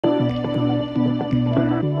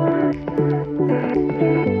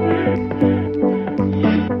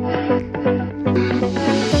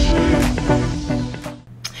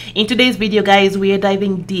In today's video, guys, we are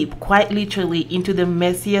diving deep, quite literally, into the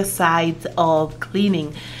messier sides of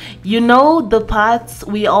cleaning. You know, the parts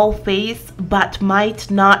we all face but might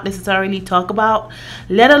not necessarily talk about,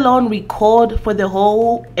 let alone record for the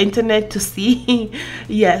whole internet to see.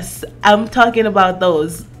 Yes, I'm talking about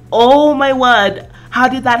those oh my word, how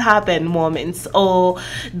did that happen moments, or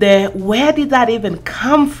the where did that even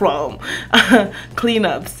come from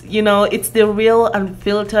cleanups. You know, it's the real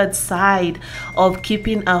unfiltered side of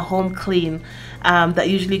keeping a home clean that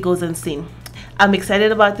usually goes unseen. I'm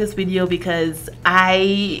excited about this video because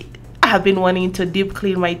I have been wanting to deep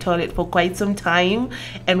clean my toilet for quite some time,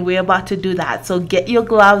 and we're about to do that. So get your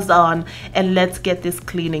gloves on and let's get this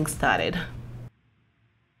cleaning started.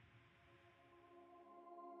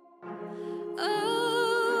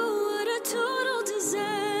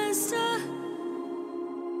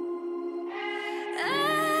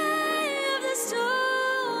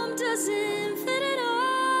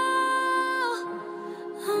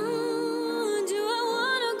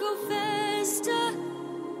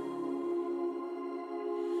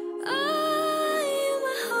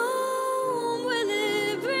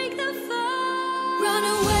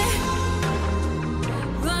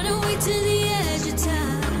 Run away to the edge of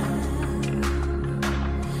time,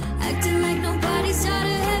 acting like nobody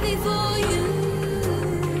started heavy for you.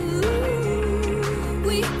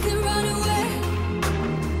 We can run away,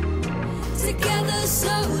 together so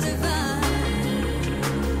divine,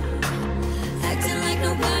 acting like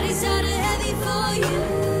nobody started heavy for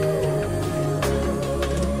you.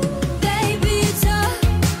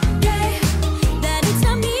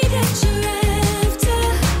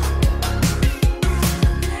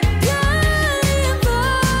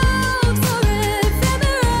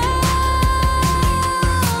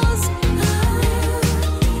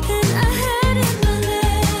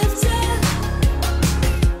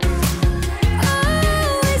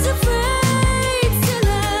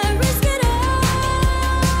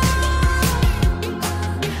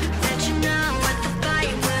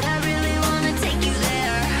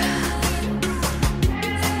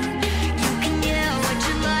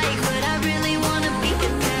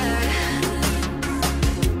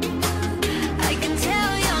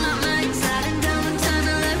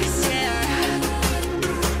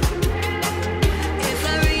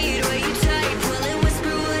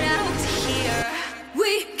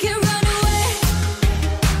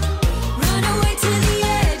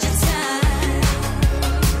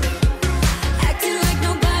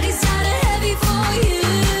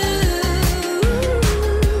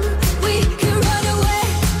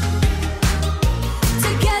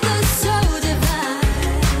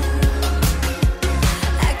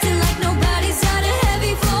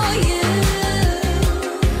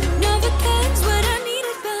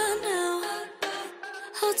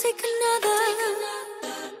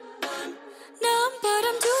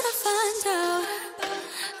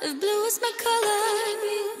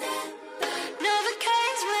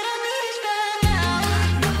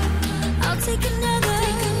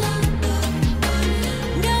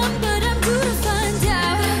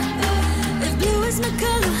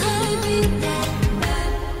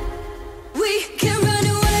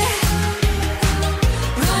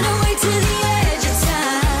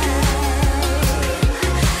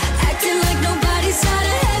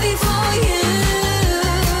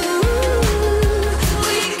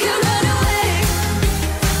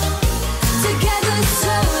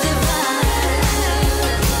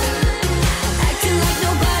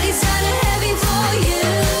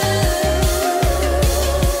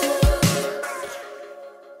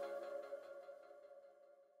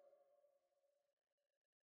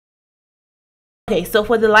 Okay, so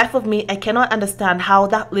for the life of me, I cannot understand how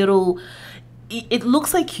that little, it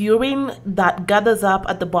looks like urine that gathers up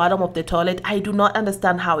at the bottom of the toilet. I do not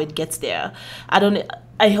understand how it gets there.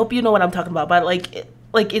 I hope you know what I'm talking about, but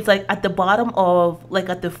it's like at the bottom of, like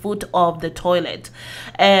at the foot of the toilet,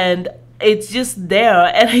 and it's just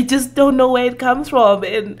there, and I just don't know where it comes from,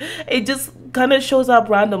 and it just kind of shows up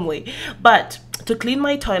randomly. But to clean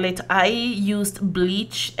my toilet, I used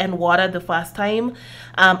bleach and water the first time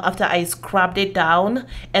after I scrubbed it down,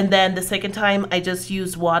 and then the second time I just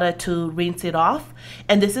used water to rinse it off.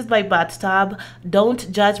 And this is my bathtub.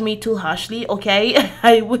 Don't judge me too harshly, okay?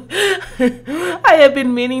 I have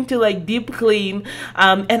been meaning to like deep clean,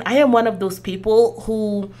 and I am one of those people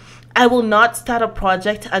who I will not start a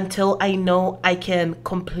project until I know I can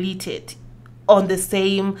complete it on the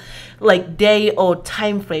same like day or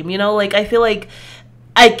time frame. You know, like I feel like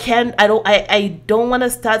I don't want to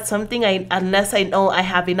start something unless I know I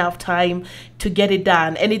have enough time to get it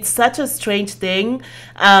done. And it's such a strange thing,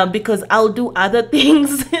 because I'll do other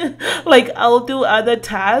things, like I'll do other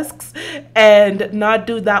tasks and not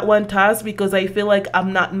do that one task because I feel like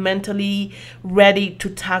I'm not mentally ready to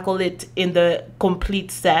tackle it in the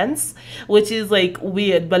complete sense, which is like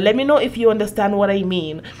weird. But let me know if you understand what I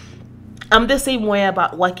mean. I'm the same way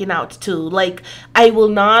about working out too. Like I will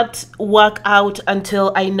not work out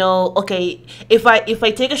until I know, okay, if I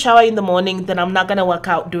take a shower in the morning, then I'm not gonna work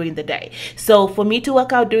out during the day. So for me to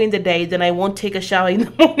work out during the day, then I won't take a shower in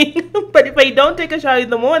the morning. But if I don't take a shower in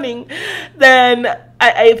the morning, then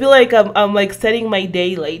I feel like I'm like setting my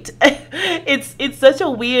day late. It's such a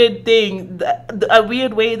weird thing, a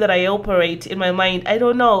weird way that I operate in my mind. I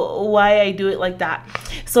don't know why I do it like that.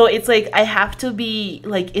 So it's like I have to be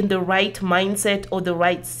like in the right mindset or the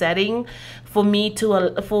right setting for me to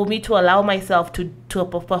allow myself to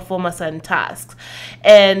perform a certain tasks.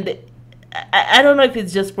 And I don't know if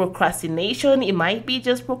it's just procrastination. It might be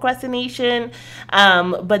just procrastination.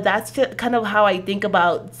 But that's just kind of how I think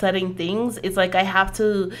about certain things. It's like I have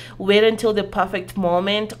to wait until the perfect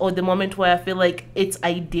moment or the moment where I feel like it's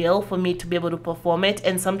ideal for me to be able to perform it.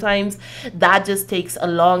 And sometimes that just takes a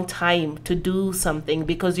long time to do something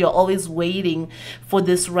because you're always waiting for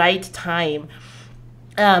this right time.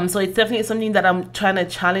 So it's definitely something that I'm trying to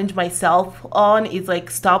challenge myself on. Is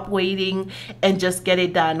like stop waiting and just get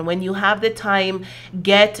it done. When you have the time,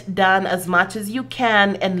 get done as much as you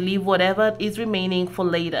can and leave whatever is remaining for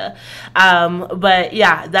later. But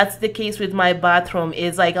yeah, that's the case with my bathroom.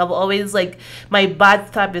 Is like I've always like my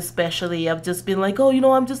bathtub especially, I've just been like, oh, you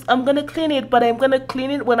know, I'm gonna clean it, but I'm gonna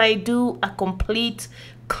clean it when I do a complete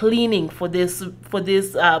cleaning for this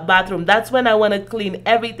bathroom. That's when I want to clean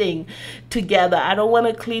everything together. I don't want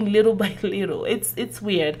to clean little by little. It's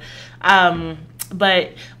weird.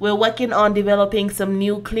 But we're working on developing some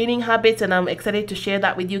new cleaning habits, and I'm excited to share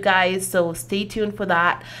that with you guys, so stay tuned for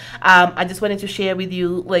that. I just wanted to share with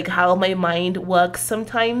you like how my mind works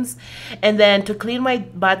sometimes. And then to clean my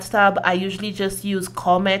bathtub, I usually just use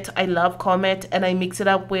Comet. I love Comet, and I mix it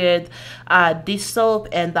up with dish soap,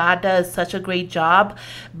 and that does such a great job.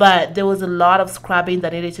 But there was a lot of scrubbing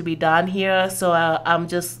that needed to be done here, so I'm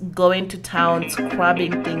just going to town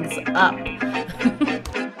scrubbing things up.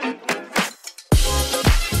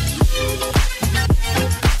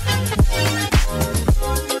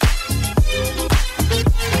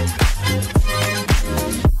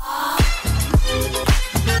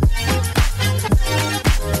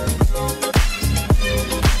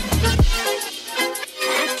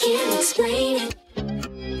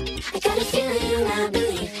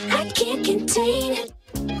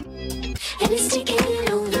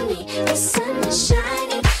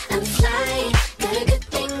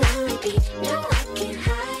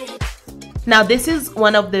 Now, this is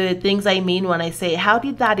one of the things I mean when I say, how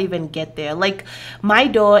did that even get there? Like, my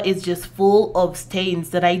door is just full of stains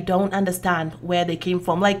that I don't understand where they came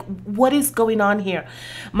from. Like, what is going on here?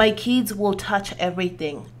 My kids will touch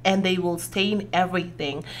everything and they will stain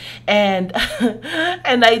everything. And,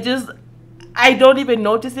 and I don't even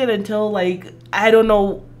notice it until, like, I don't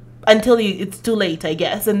know, until it's too late, I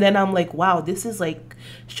guess. And then I'm like, wow, this is like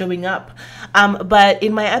showing up. But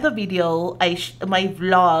in my other video, my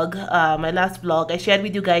vlog, my last vlog, I shared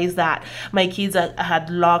with you guys that my kids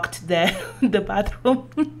had locked the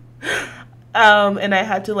bathroom. And I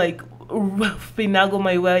had to like finagle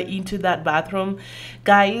my way into that bathroom.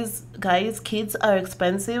 Guys, kids are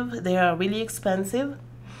expensive. They are really expensive.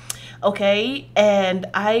 Okay, and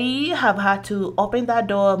I have had to open that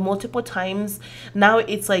door multiple times. Now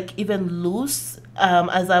it's like even loose.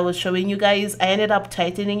 As I was showing you guys, I ended up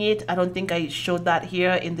tightening it. I don't think I showed that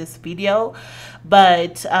here in this video,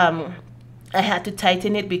 but I had to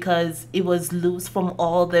tighten it because it was loose from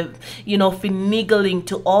all the, you know, finagling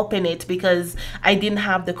to open it because I didn't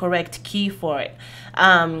have the correct key for it.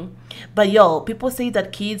 But yo, people say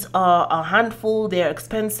that kids are a handful, they're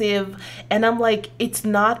expensive, and I'm like, it's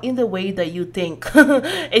not in the way that you think.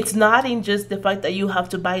 It's not in just the fact that you have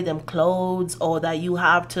to buy them clothes or that you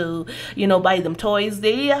have to, you know, buy them toys.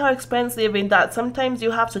 They are expensive in that sometimes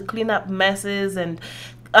you have to clean up messes and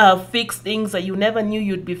fix things that you never knew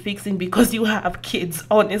you'd be fixing because you have kids,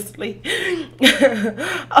 honestly.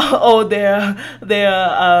 Or they're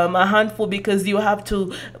a handful because you have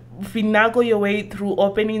to finagle your way through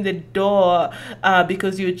opening the door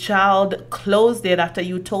because your child closed it after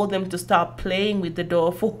you told them to stop playing with the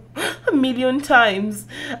door for a million times.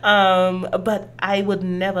 But I would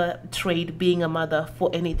never trade being a mother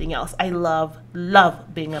for anything else. I love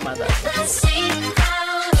being a mother.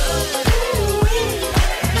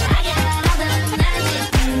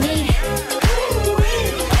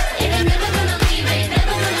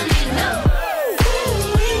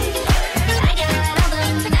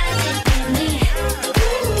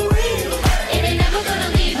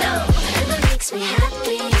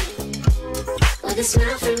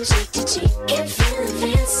 cheek to cheek and feeling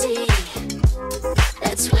fancy.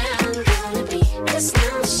 That's where I'm gonna be, 'cause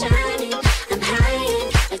now I'm shining, I'm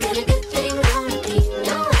hiding. I got a good thing on me,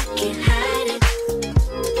 no I can't hide it.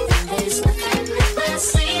 And there's nothing in my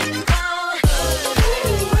sleep. Oh,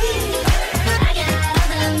 I got all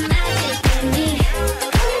the magic in me.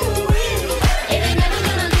 It ain't never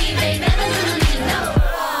gonna leave, ain't never gonna leave, no.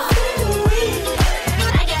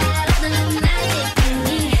 I got all the magic in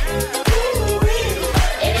me.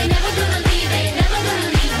 It ain't never gonna leave, ain't never gonna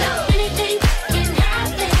leave, no. Anything can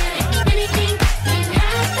happen, anything can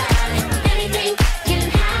happen, anything can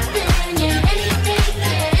happen, yeah, anything,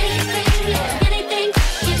 yeah, anything, yeah, anything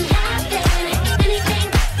can happen, anything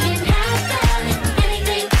can happen,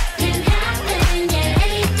 anything can happen, yeah,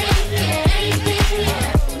 anything, yeah, anything, yeah.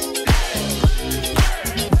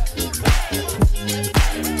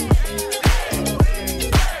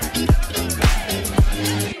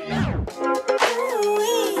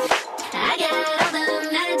 I got all the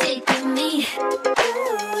magic in me.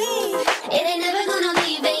 It ain't never gonna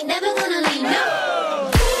leave, ain't never gonna leave, no.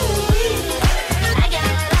 I got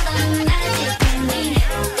all the magic in me.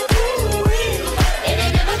 It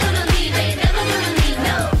ain't never gonna leave, ain't never gonna leave,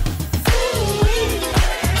 no.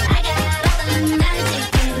 I got all the magic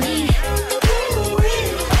in me.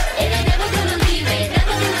 It ain't never gonna leave, ain't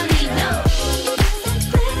never gonna leave, no.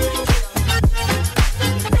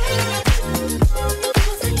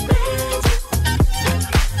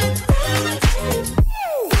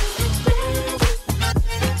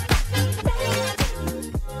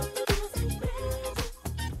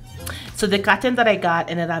 So the curtain that I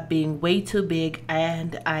got ended up being way too big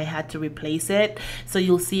and I had to replace it. So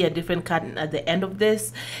you'll see a different curtain at the end of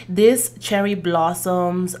this. These cherry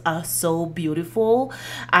blossoms are so beautiful.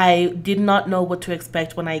 I did not know what to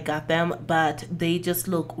expect when I got them, but they just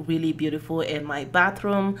look really beautiful in my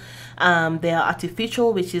bathroom. They are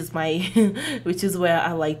artificial, which is my which is where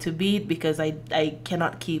I like to be, because I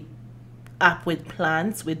cannot keep up with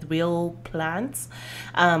plants, with real plants,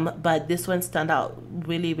 but this one stand out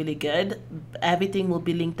really good. Everything will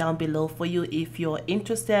be linked down below for you if you're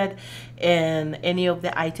interested in any of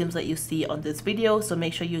the items that you see on this video, so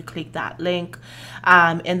make sure you click that link.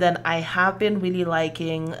 And then I have been really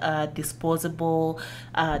liking disposable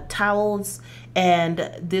towels, and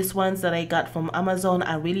these ones that I got from Amazon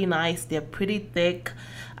are really nice. They're pretty thick,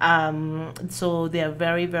 so they're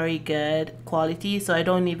very good quality. So I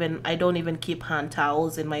don't even keep hand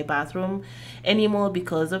towels in my bathroom anymore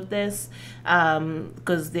because of this,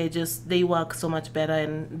 because they work so much better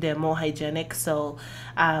and they're more hygienic. So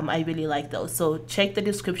I really like those. So check the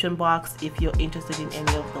description box if you're interested in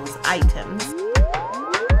any of those items.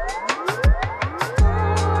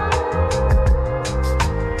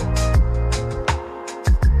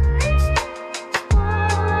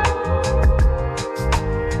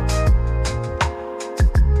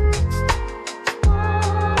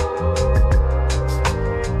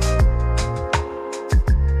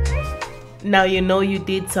 Now you know you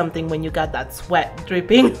did something when you got that sweat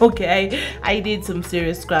dripping, okay? I did some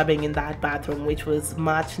serious scrubbing in that bathroom, which was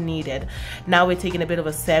much needed. Now we're taking a bit of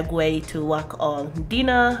a segue to work on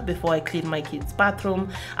dinner before I clean my kids'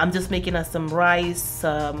 bathroom. I'm just making us some rice,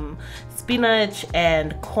 some spinach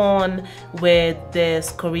and corn with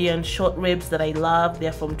this Korean short ribs that I love.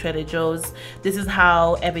 They're from Trader Joe's. This is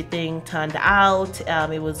how everything turned out.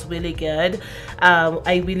 It was really good.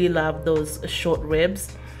 I really love those short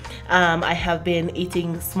ribs. I have been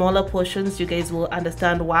eating smaller portions. You guys will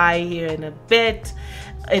understand why here in a bit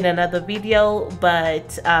in another video,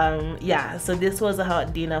 but yeah, so this was a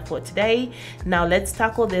hot dinner for today. Now let's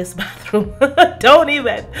tackle this bathroom.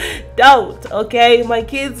 Don't, okay? My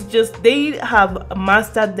kids they have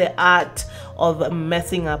mastered the art of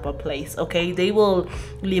messing up a place, okay? They will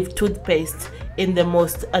leave toothpaste in the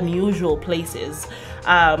most unusual places.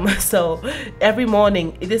 So every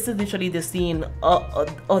morning, this is literally the scene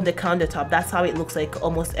on the countertop. That's how it looks like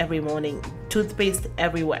almost every morning. Toothpaste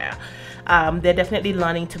everywhere. They're definitely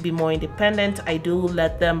learning to be more independent. I do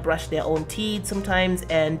let them brush their own teeth sometimes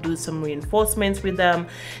and do some reinforcements with them.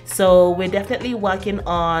 So we're definitely working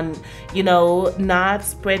on, you know, not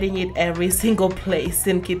spreading it every single place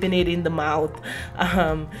and keeping it in the mouth.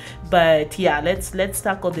 But yeah, let's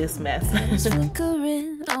tackle this mess.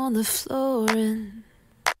 Flickering on the floor and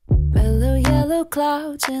mellow yellow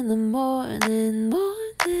clouds in the morning.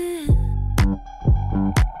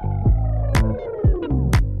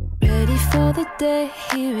 Ready for the day,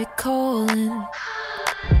 hear it calling.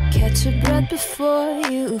 Catch your breath before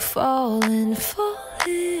you falling.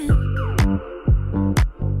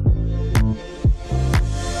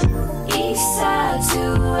 East side to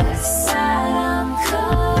west side, I'm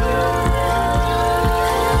coming.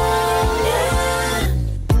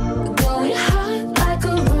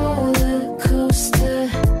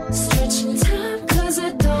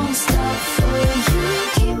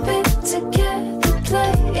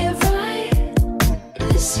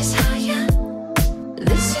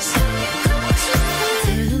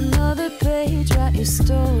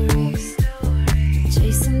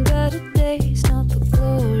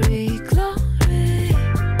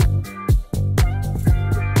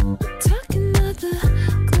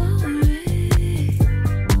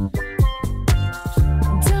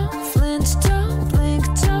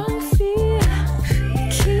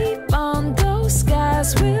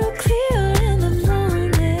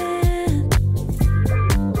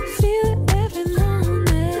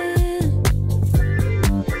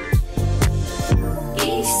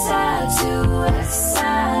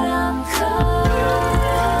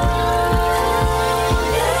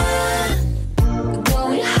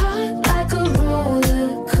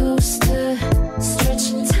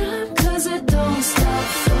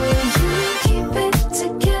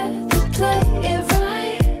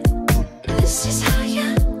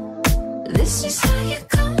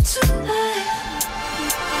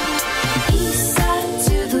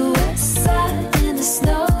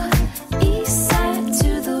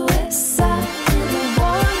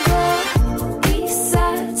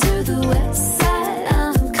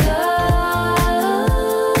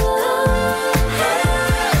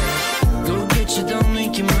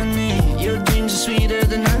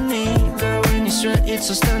 it's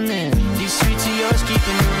so stunning. These sweets of yours keep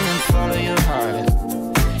on running. Follow your heart.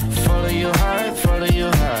 Follow your heart, follow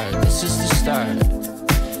your heart. This is the start.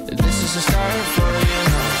 This is the start. Follow your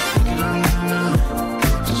heart.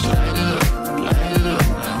 Just light it up, light it up.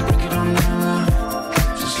 Break it on down.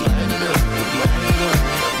 Just light it up, light it up.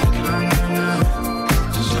 Break it on down.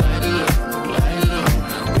 Just light it up, light it up.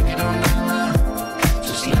 Break it on down.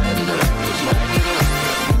 Just light it up, just light it up.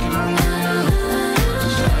 Break it on down.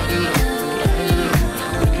 Just light it up, light it up.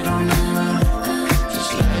 Break it on down.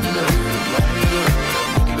 Just light it up, light it up.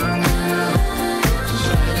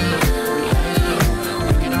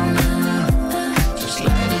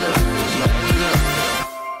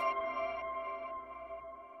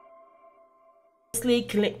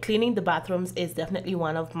 Cleaning the bathrooms is definitely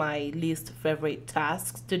one of my least favorite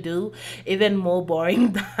tasks to do, even more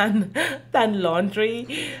boring than laundry.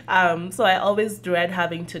 So I always dread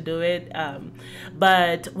having to do it,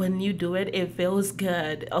 but when you do it, it feels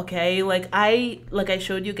good. Okay, like I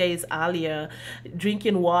showed you guys earlier,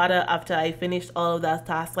 drinking water after I finished all of that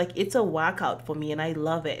task, like it's a workout for me and I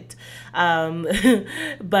love it.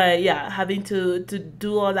 But yeah, having to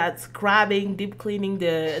do all that scrubbing, deep cleaning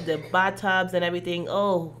the bathtubs and everything,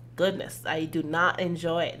 oh goodness, I do not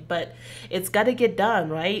enjoy it, but it's got to get done,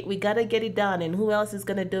 right? We got to get it done, and who else is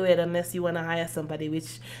going to do it unless you want to hire somebody,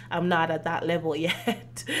 which I'm not at that level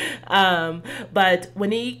yet. But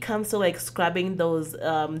when it comes to like scrubbing those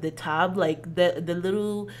the tub, like the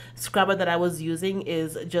little scrubber that I was using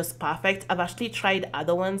is just perfect. I've actually tried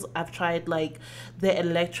other ones. I've tried like the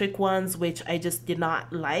electric ones, which I just did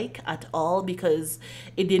not like at all because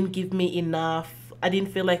it didn't give me enough. I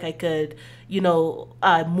didn't feel like I could,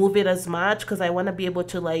 move it as much because I want to be able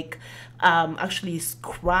to like actually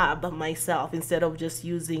scrub myself instead of just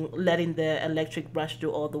letting the electric brush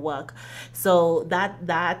do all the work. So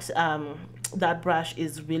that brush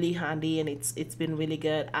is really handy, and it's been really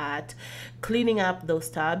good at cleaning up those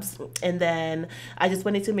tubs. And then I just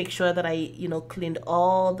wanted to make sure that I cleaned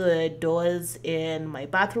all the doors in my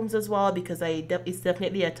bathrooms as well, because it's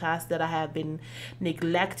definitely a task that I have been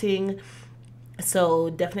neglecting. So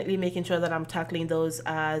definitely making sure that I'm tackling those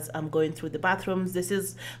as I'm going through the bathrooms. This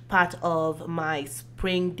is part of my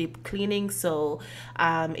spring deep cleaning, so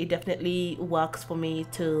it definitely works for me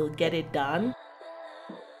to get it done.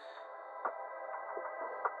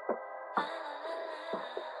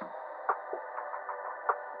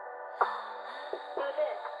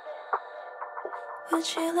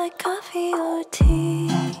 Would you like coffee or tea?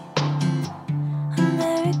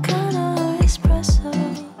 Americano or espresso?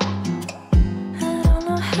 I don't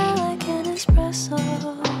know how I can espresso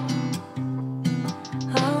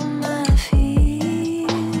all my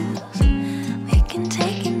feels. We can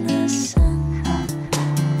take in the sun.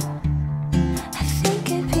 I think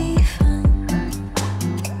it'd be fun,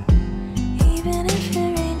 even if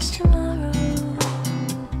it rains tomorrow.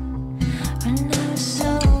 Right now it's so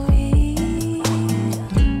real.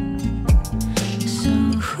 So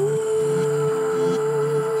who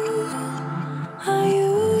are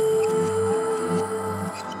you?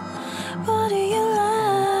 What do you like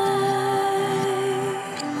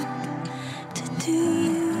to do?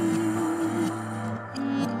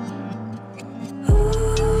 Who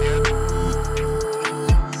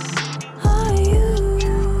are you?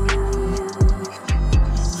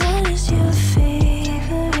 What is your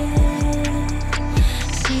favorite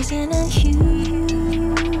season and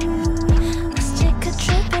hue? Let's take a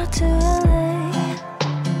trip out to LA.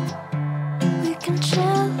 We can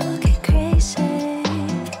chill, get crazy.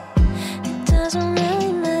 It doesn't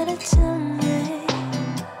really matter to me.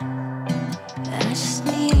 I just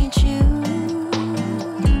need you.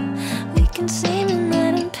 We can see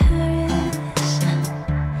midnight in Paris.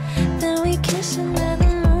 Then we kiss under the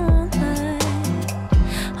moonlight.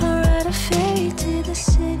 Or ride a ferry to the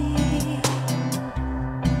city.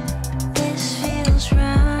 This feels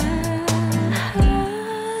right.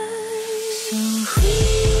 So who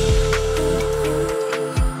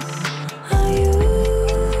are you?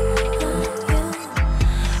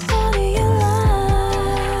 What do you like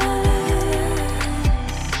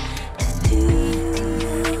to do?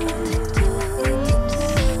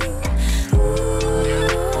 Who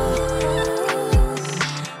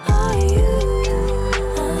are you?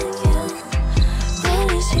 What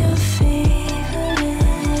is your favorite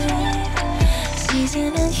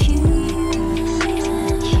season and hue?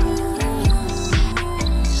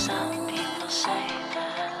 Some people say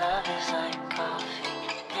that love is like coffee.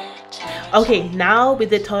 Okay, now with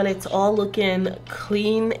the toilets all looking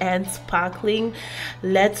clean and sparkling,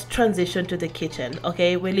 let's transition to the kitchen.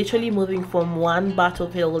 Okay, we're literally moving from one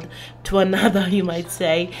battlefield to another, you might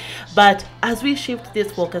say. But as we shift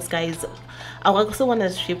this focus, guys, I also want to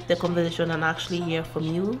shift the conversation and actually hear from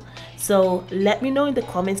you. So let me know in the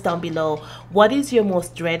comments down below, what is your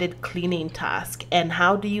most dreaded cleaning task and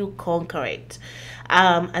how do you conquer it?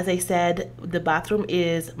 As I said, the bathroom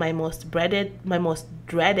is my most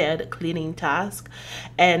dreaded cleaning task,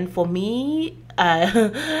 and for me,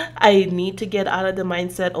 I need to get out of the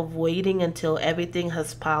mindset of waiting until everything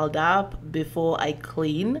has piled up before I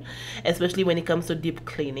clean, especially when it comes to deep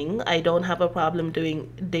cleaning. I don't have a problem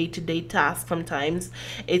doing day-to-day tasks sometimes.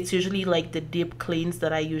 It's usually like the deep cleans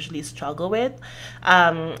that I usually struggle with.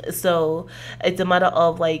 So it's a matter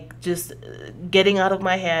of like just getting out of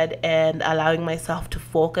my head and allowing myself to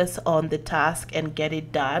focus on the task and get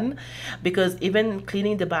it done, because even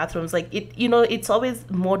cleaning the bathrooms, like it's always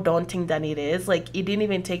more daunting than it is. Like it didn't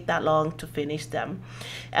even take that long to finish them,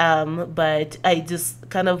 but I just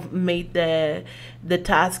kind of made the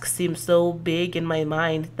task seem so big in my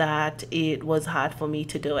mind that it was hard for me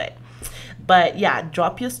to do it. But yeah,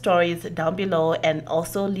 drop your stories down below and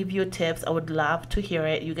also leave your tips. I would love to hear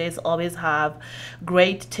it. You guys always have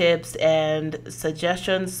great tips and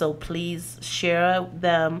suggestions, so please share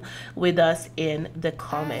them with us in the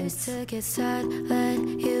comments. To get sad, let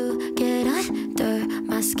you get under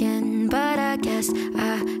my skin, but I guess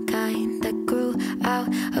I kinda grew out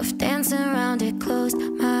of dancing around it. Closed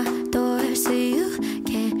my door so you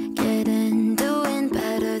can't get in. Doing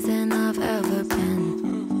better than I've ever been.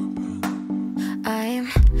 I'm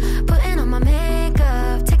putting on my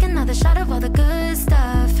makeup, take another shot of all the good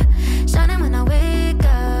stuff, shining when I wake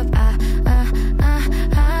up.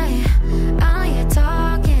 I'm here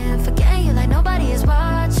talking, forgetting you like nobody is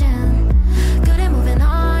watching. Good at moving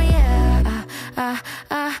on, yeah.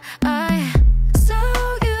 So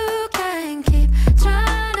you can keep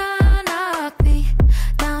trying to knock me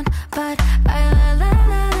down, but I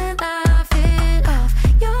laugh it off.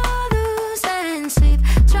 You're losing sleep,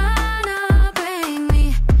 trying to bring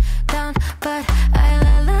me down, but I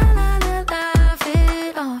laugh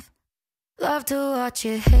it off. Love to watch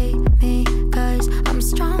you hate me, cause I'm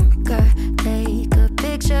stronger. Take a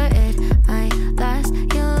picture, it might last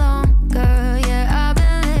you longer. Yeah, I've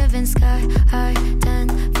been living sky high,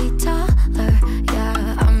 10 feet taller.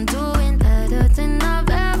 Yeah, I'm doing better than I've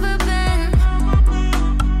ever been.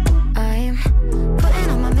 I'm putting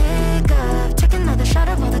on my makeup, take another shot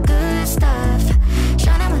of all the good stuff,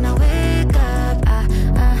 shining when I wake up.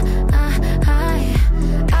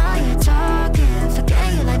 I'm here talking,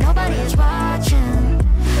 forgetting you like nobody is watching.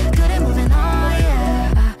 Good at moving on, yeah.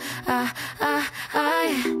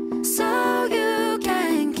 So you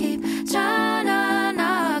can keep trying to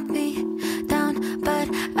knock me down, but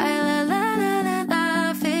I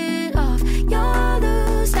laugh it off. You're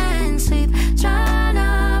losing sleep, trying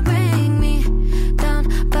to bring me down,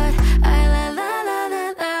 but I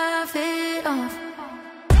laugh it off.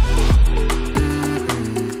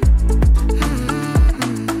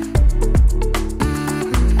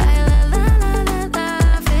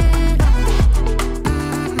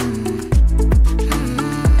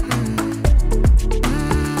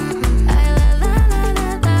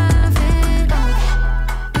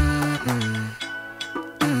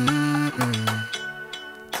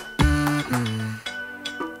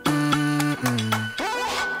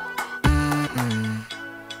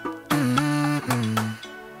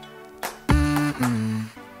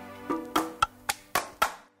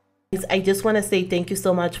 I just want to say thank you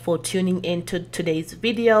so much for tuning into today's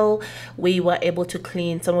video. We were able to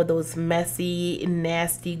clean some of those messy,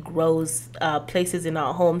 nasty, gross places in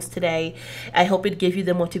our homes today. I hope it gave you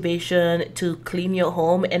the motivation to clean your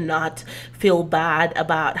home and not feel bad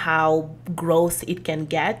about how gross it can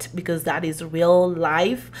get, because that is real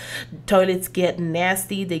life. Toilets get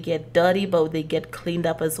nasty, they get dirty, but they get cleaned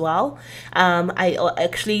up as well. I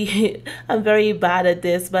actually I'm very bad at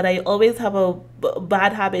this, but I always have a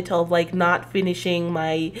bad habit of like not finishing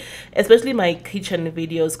especially my kitchen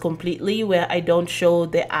videos completely, where I don't show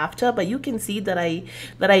the after, but you can see that I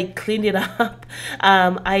cleaned it up.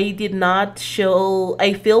 I did not show,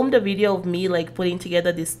 I filmed a video of me like putting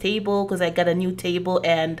together this table because I got a new table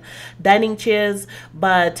and dining chairs,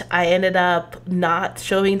 but I ended up not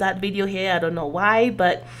showing that video here. I don't know why,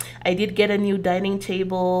 but I did get a new dining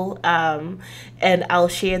table, and I'll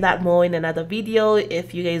share that more in another video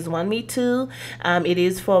if you guys want me to. It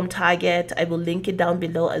is from Target. I will link it down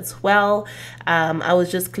below as well. I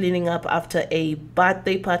was just cleaning up after a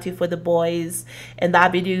birthday party for the boys, and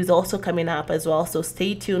that video is also coming up as well, so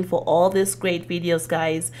stay tuned for all these great videos,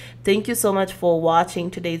 guys. Thank you so much for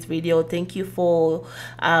watching today's video. Thank you for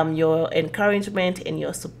your encouragement and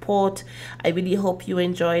your support. I really hope you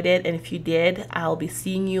enjoyed it, and if you did, I'll be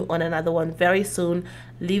seeing you on another one very soon.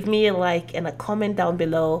 Leave me a like and a comment down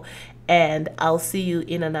below, and I'll see you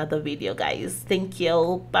in another video, guys. Thank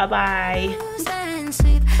you. Bye bye. And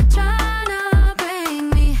sleep, tryna bring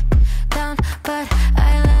me down, but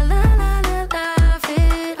I laugh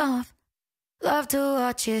it off. Love to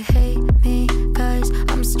watch you hate me.